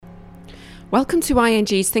Welcome to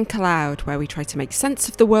ING's Think Aloud, where we try to make sense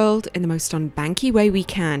of the world in the most unbanky way we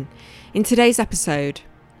can. In today's episode,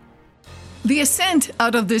 the ascent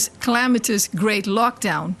out of this calamitous great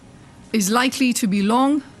lockdown is likely to be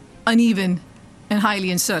long, uneven, and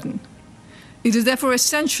highly uncertain. It is therefore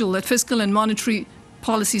essential that fiscal and monetary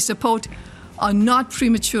policy support are not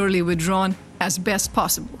prematurely withdrawn as best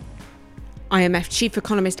possible. IMF Chief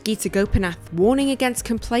Economist Geeta Gopinath warning against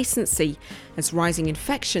complacency as rising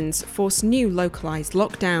infections force new localised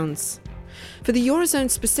lockdowns. For the Eurozone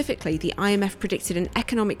specifically, the IMF predicted an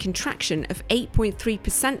economic contraction of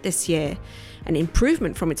 8.3% this year, an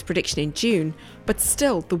improvement from its prediction in June, but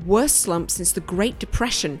still the worst slump since the Great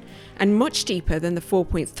Depression and much deeper than the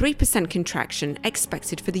 4.3% contraction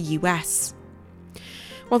expected for the US.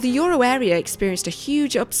 While the euro area experienced a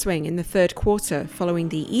huge upswing in the third quarter following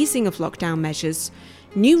the easing of lockdown measures,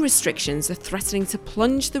 new restrictions are threatening to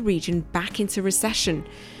plunge the region back into recession,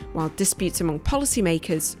 while disputes among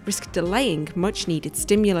policymakers risk delaying much-needed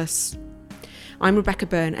stimulus. I'm Rebecca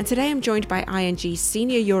Byrne, and today I'm joined by ING's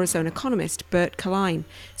senior Eurozone economist Bert Klein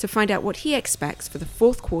to find out what he expects for the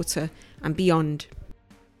fourth quarter and beyond.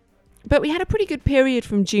 But we had a pretty good period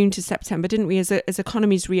from June to September, didn't we, as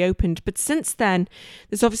economies reopened? But since then,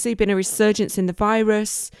 there's obviously been a resurgence in the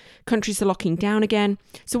virus. Countries are locking down again.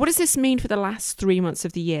 So what does this mean for the last 3 months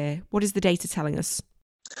of the year? What is the data telling us?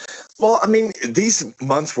 Well, I mean, these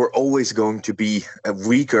months were always going to be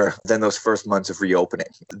weaker than those first months of reopening.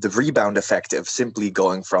 The rebound effect of simply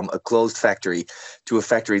going from a closed factory to a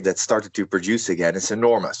factory that started to produce again is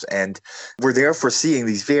enormous. And we're therefore seeing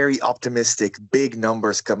these very optimistic, big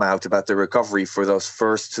numbers come out about the recovery for those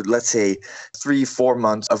first, let's say, 3-4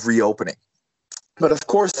 months of reopening. But of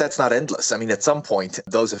course, that's not endless. I mean, at some point,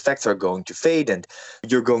 those effects are going to fade and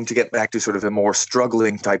you're going to get back to sort of a more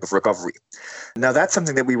struggling type of recovery. Now, that's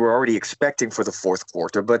something that we were already expecting for the fourth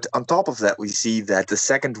quarter. But on top of that, we see that the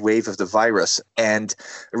second wave of the virus and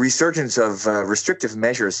a resurgence of restrictive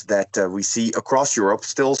measures that we see across Europe,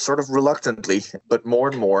 still sort of reluctantly, but more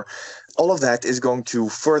and more, all of that is going to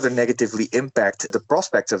further negatively impact the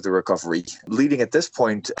prospects of the recovery, leading at this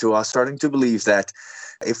point to us starting to believe that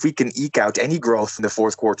if we can eke out any growth in the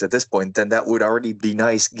fourth quarter at this point, then that would already be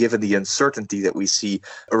nice given the uncertainty that we see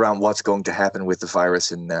around what's going to happen with the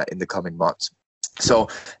virus in the coming months. So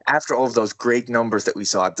after all of those great numbers that we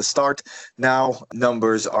saw at the start, now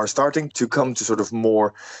numbers are starting to come to sort of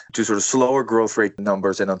slower growth rate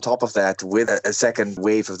numbers. And on top of that, with a second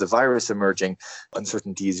wave of the virus emerging,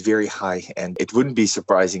 uncertainty is very high. And it wouldn't be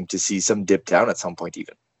surprising to see some dip down at some point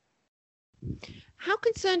even. How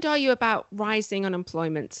concerned are you about rising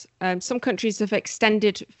unemployment? Some countries have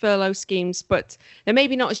extended furlough schemes, but they're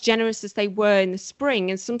maybe not as generous as they were in the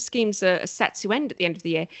spring, and some schemes are set to end at the end of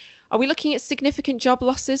the year. Are we looking at significant job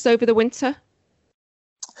losses over the winter?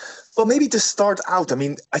 Well, maybe to start out, I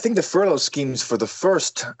mean, I think the furlough schemes for the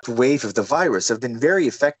first wave of the virus have been very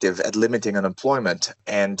effective at limiting unemployment.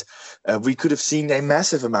 And we could have seen a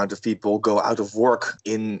massive amount of people go out of work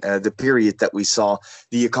in the period that we saw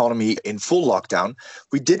the economy in full lockdown.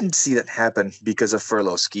 We didn't see that happen because of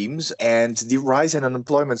furlough schemes. And the rise in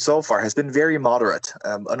unemployment so far has been very moderate.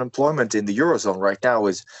 Unemployment in the Eurozone right now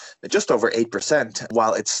is just over 8%,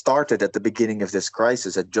 while it started at the beginning of this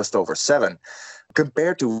crisis at just over 7%.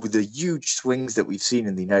 Compared to the huge swings that we've seen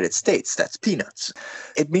in the United States, that's peanuts.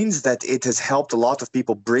 It means that it has helped a lot of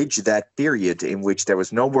people bridge that period in which there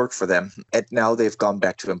was no work for them, and now they've gone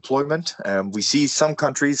back to employment. We see some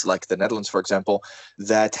countries, like the Netherlands, for example,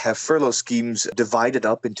 that have furlough schemes divided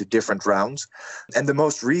up into different rounds. And the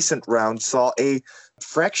most recent round saw a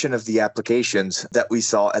fraction of the applications that we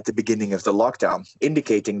saw at the beginning of the lockdown,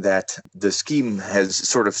 indicating that the scheme has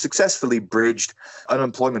sort of successfully bridged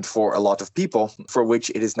unemployment for a lot of people, for which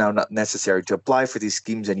it is now not necessary to apply for these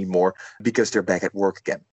schemes anymore because they're back at work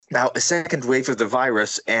again. Now, a second wave of the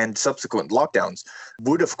virus and subsequent lockdowns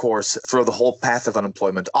would, of course, throw the whole path of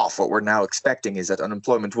unemployment off. What we're now expecting is that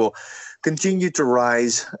unemployment will continue to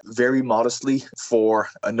rise very modestly for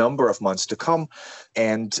a number of months to come.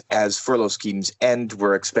 And as furlough schemes end,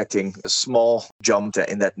 we're expecting a small jump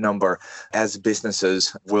in that number as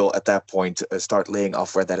businesses will at that point start laying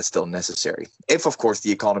off where that is still necessary. If, of course,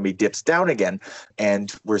 the economy dips down again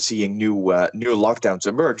and we're seeing new lockdowns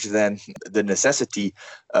emerge, then the necessity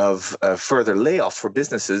of further layoffs for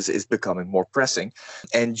businesses is becoming more pressing.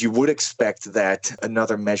 And you would expect that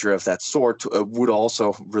another measure of that sort would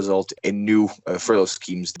also result in new furlough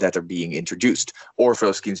schemes that are being introduced or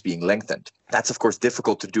furlough schemes being lengthened. That's, of course,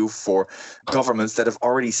 difficult to do for governments that have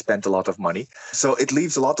already spent a lot of money. So it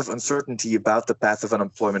leaves a lot of uncertainty about the path of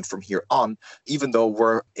unemployment from here on, even though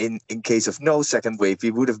we're in case of no second wave,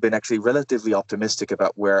 we would have been actually relatively optimistic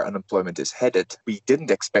about where unemployment is headed. We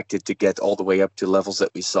didn't expect it to get all the way up to levels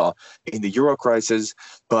that we saw in the Euro crisis.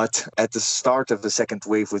 But at the start of the second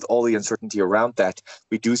wave, with all the uncertainty around that,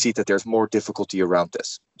 we do see that there's more difficulty around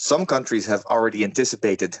this. Some countries have already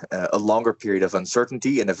anticipated a longer period of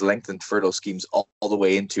uncertainty and have lengthened furlough schemes all the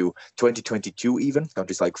way into 2022 even,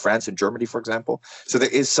 countries like France and Germany, for example. So there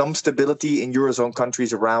is some stability in Eurozone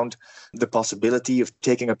countries around the possibility of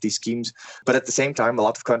taking up these schemes. But at the same time, a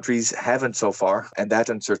lot of countries haven't so far, and that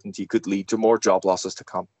uncertainty could lead to more job losses to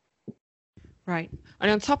come. Right.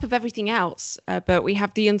 And on top of everything else, but we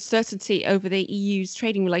have the uncertainty over the EU's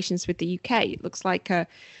trading relations with the UK. It looks like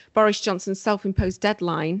Boris Johnson's self-imposed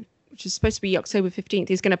deadline, which is supposed to be October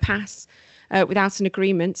 15th, is going to pass without an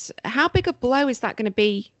agreement. How big a blow is that going to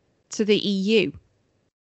be to the EU?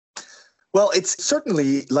 Well, it's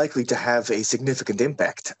certainly likely to have a significant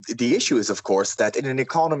impact. The issue is, of course, that in an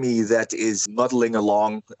economy that is muddling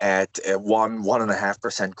along at a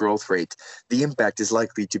 1.5% growth rate, the impact is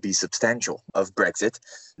likely to be substantial of Brexit.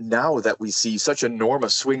 Now that we see such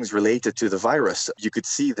enormous swings related to the virus, you could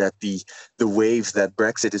see that the wave that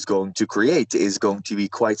Brexit is going to create is going to be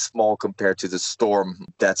quite small compared to the storm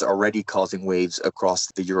that's already causing waves across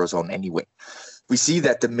the Eurozone anyway. We see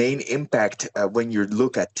that the main impact when you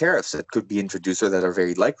look at tariffs that could be introduced or that are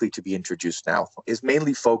very likely to be introduced now is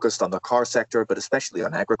mainly focused on the car sector, but especially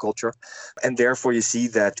on agriculture. And therefore, you see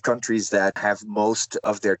that countries that have most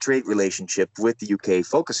of their trade relationship with the UK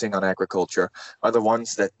focusing on agriculture are the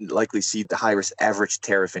ones that likely see the highest average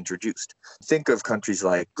tariff introduced. Think of countries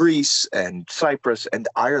like Greece and Cyprus and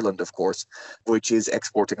Ireland, of course, which is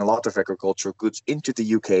exporting a lot of agricultural goods into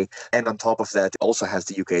the UK. And on top of that, also has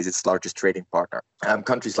the UK as its largest trading partner.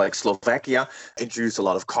 Countries like Slovakia introduce a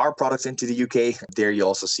lot of car products into the UK. There you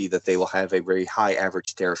also see that they will have a very high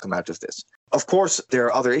average tariff come out of this. Of course, there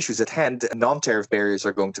are other issues at hand. Non-tariff barriers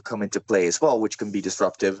are going to come into play as well, which can be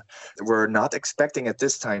disruptive. We're not expecting at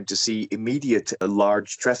this time to see immediate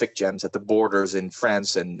large traffic jams at the borders in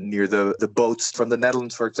France and near the boats from the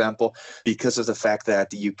Netherlands, for example, because of the fact that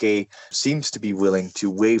the UK seems to be willing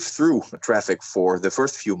to wave through traffic for the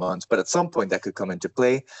first few months. But at some point that could come into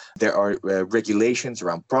play. There are regulations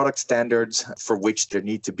around product standards for which there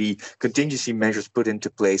need to be contingency measures put into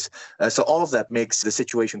place. So all of that makes the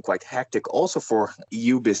situation quite hectic also for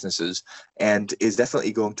EU businesses, and is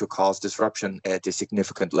definitely going to cause disruption at a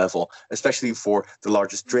significant level, especially for the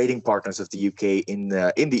largest trading partners of the UK in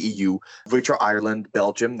the EU, which are Ireland,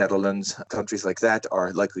 Belgium, Netherlands. Countries like that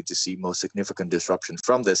are likely to see most significant disruption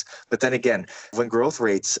from this. But then again, when growth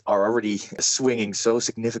rates are already swinging so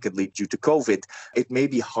significantly due to COVID, it may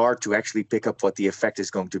be hard to actually pick up what the effect is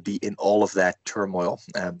going to be in all of that turmoil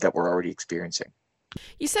that we're already experiencing.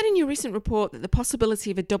 You said in your recent report that the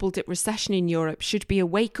possibility of a double-dip recession in Europe should be a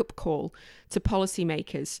wake-up call to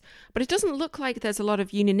policymakers, but it doesn't look like there's a lot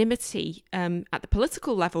of unanimity at the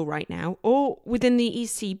political level right now or within the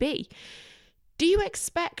ECB. Do you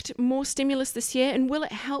expect more stimulus this year, and will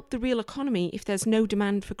it help the real economy if there's no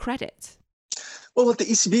demand for credit? Well, what the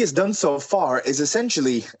ECB has done so far is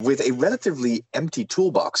essentially, with a relatively empty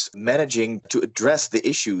toolbox, managing to address the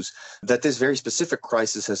issues that this very specific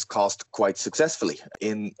crisis has caused quite successfully.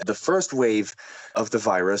 In the first wave of the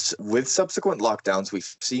virus, with subsequent lockdowns,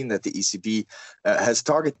 we've seen that the ECB has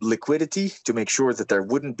targeted liquidity to make sure that there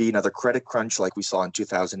wouldn't be another credit crunch like we saw in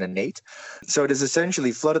 2008. So it has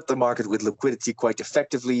essentially flooded the market with liquidity quite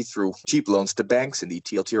effectively through cheap loans to banks in the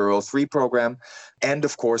TLTRO III program, and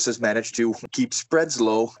of course has managed to keep spreads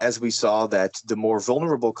low, as we saw that the more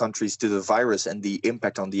vulnerable countries to the virus and the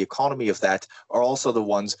impact on the economy of that are also the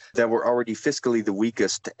ones that were already fiscally the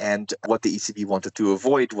weakest. And what the ECB wanted to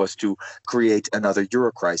avoid was to create another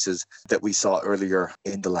euro crisis that we saw earlier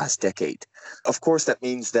in the last decade. Of course, that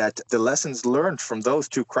means that the lessons learned from those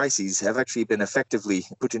two crises have actually been effectively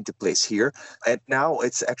put into place here. And now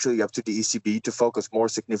it's actually up to the ECB to focus more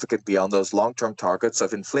significantly on those long-term targets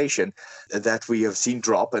of inflation that we have seen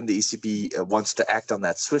drop, and the ECB wants to act on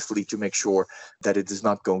that swiftly to make sure that it is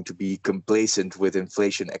not going to be complacent with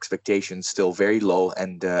inflation expectations still very low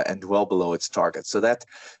and well below its target. So that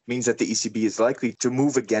means that the ECB is likely to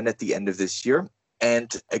move again at the end of this year.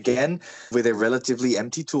 And again, with a relatively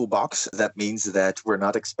empty toolbox, that means that we're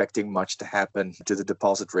not expecting much to happen to the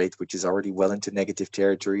deposit rate, which is already well into negative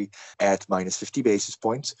territory at minus 50 basis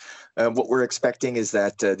points. What we're expecting is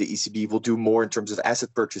that the ECB will do more in terms of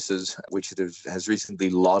asset purchases, which it has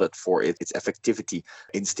recently lauded for its effectivity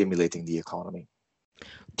in stimulating the economy.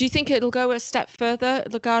 Do you think it'll go a step further?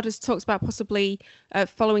 Lagarde has talked about possibly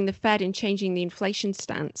following the Fed in changing the inflation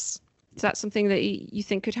stance. Is that something that you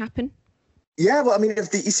think could happen? Yeah, well, I mean,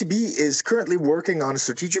 if the ECB is currently working on a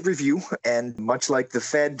strategic review, and much like the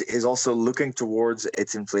Fed is also looking towards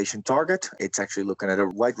its inflation target, it's actually looking at a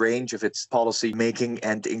wide range of its policy making,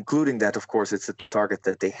 and including that, of course, it's a target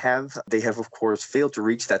that they have. They have, of course, failed to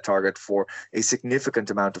reach that target for a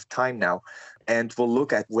significant amount of time now. And we'll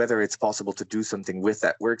look at whether it's possible to do something with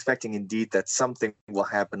that. We're expecting indeed that something will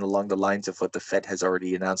happen along the lines of what the Fed has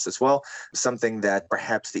already announced as well. Something that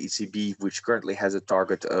perhaps the ECB, which currently has a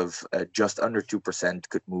target of just under 2%,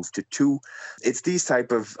 could move to 2%. It's these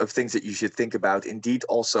type of things that you should think about. Indeed,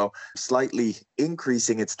 also slightly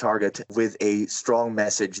increasing its target with a strong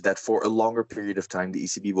message that for a longer period of time, the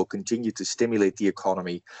ECB will continue to stimulate the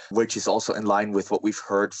economy, which is also in line with what we've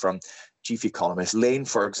heard from chief economist Lane,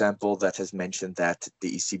 for example, that has mentioned that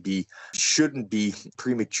the ECB shouldn't be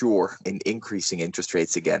premature in increasing interest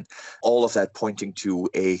rates again. All of that pointing to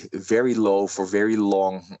a very low for very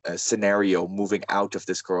long scenario moving out of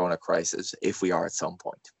this corona crisis, if we are at some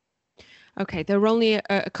point. Okay, there are only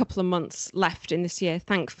a couple of months left in this year,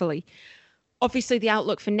 thankfully. Obviously, the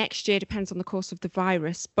outlook for next year depends on the course of the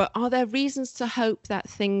virus, but are there reasons to hope that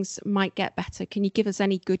things might get better? Can you give us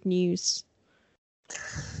any good news?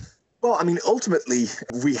 Well, I mean, ultimately,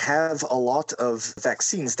 we have a lot of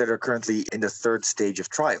vaccines that are currently in the third stage of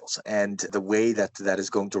trials. And the way that is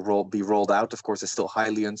going to be rolled out, of course, is still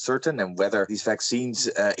highly uncertain. And whether these vaccines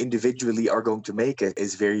individually are going to make it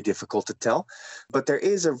is very difficult to tell. But there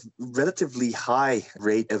is a relatively high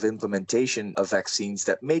rate of implementation of vaccines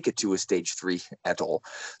that make it to a stage 3 at all.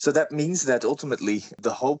 So that means that ultimately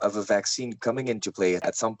the hope of a vaccine coming into play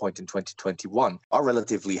at some point in 2021 are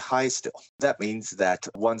relatively high still. That means that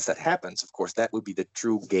once that happens, of course, that would be the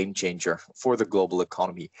true game changer for the global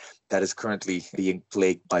economy that is currently being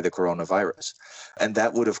plagued by the coronavirus. And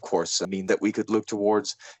that would, of course, mean that we could look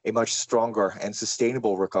towards a much stronger and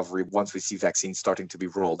sustainable recovery once we see vaccines starting to be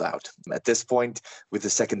rolled out. At this point, with the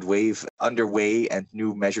second wave underway and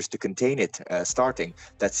new measures to contain it starting,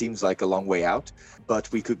 that seems like a long way out, but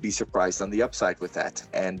we could be surprised on the upside with that.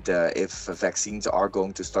 And if vaccines are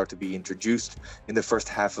going to start to be introduced in the first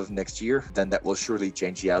half of next year, then that will surely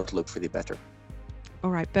change the outlook for the better.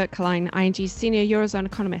 All right, Bert Klein, ING's senior Eurozone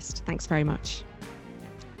economist. Thanks very much.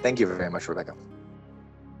 Thank you very much, Rebecca.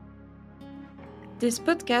 This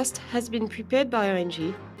podcast has been prepared by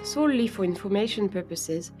ING solely for information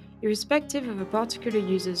purposes, irrespective of a particular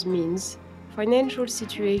user's means, financial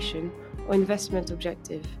situation, or investment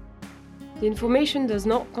objective. The information does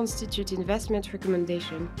not constitute investment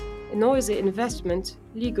recommendation, and nor is it investment,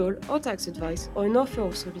 legal, or tax advice, or an offer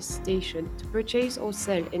or solicitation to purchase or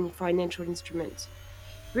sell any financial instrument.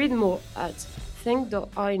 Read more at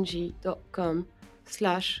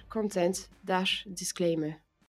think.ing.com/content-disclaimer.